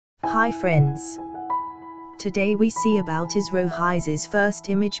Hi friends. Today we see about ISRO HySIS first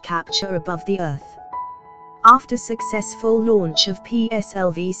image capture above the Earth. After successful launch of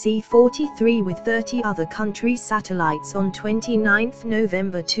PSLV-43 with 30 other countries' satellites on 29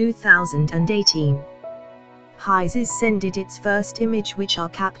 November 2018, HySIS sended its first image which are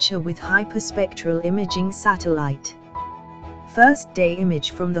capture with hyperspectral imaging satellite. First day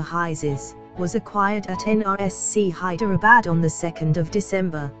image from the HySIS was acquired at NRSC Hyderabad on the 2nd of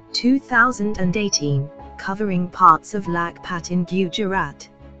December 2018, covering parts of Lakpat in Gujarat.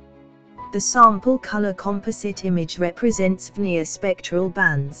 The sample color composite image represents near spectral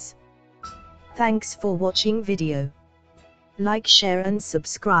bands. Thanks for watching video. Like, share and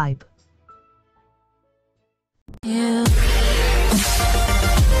subscribe. Yeah.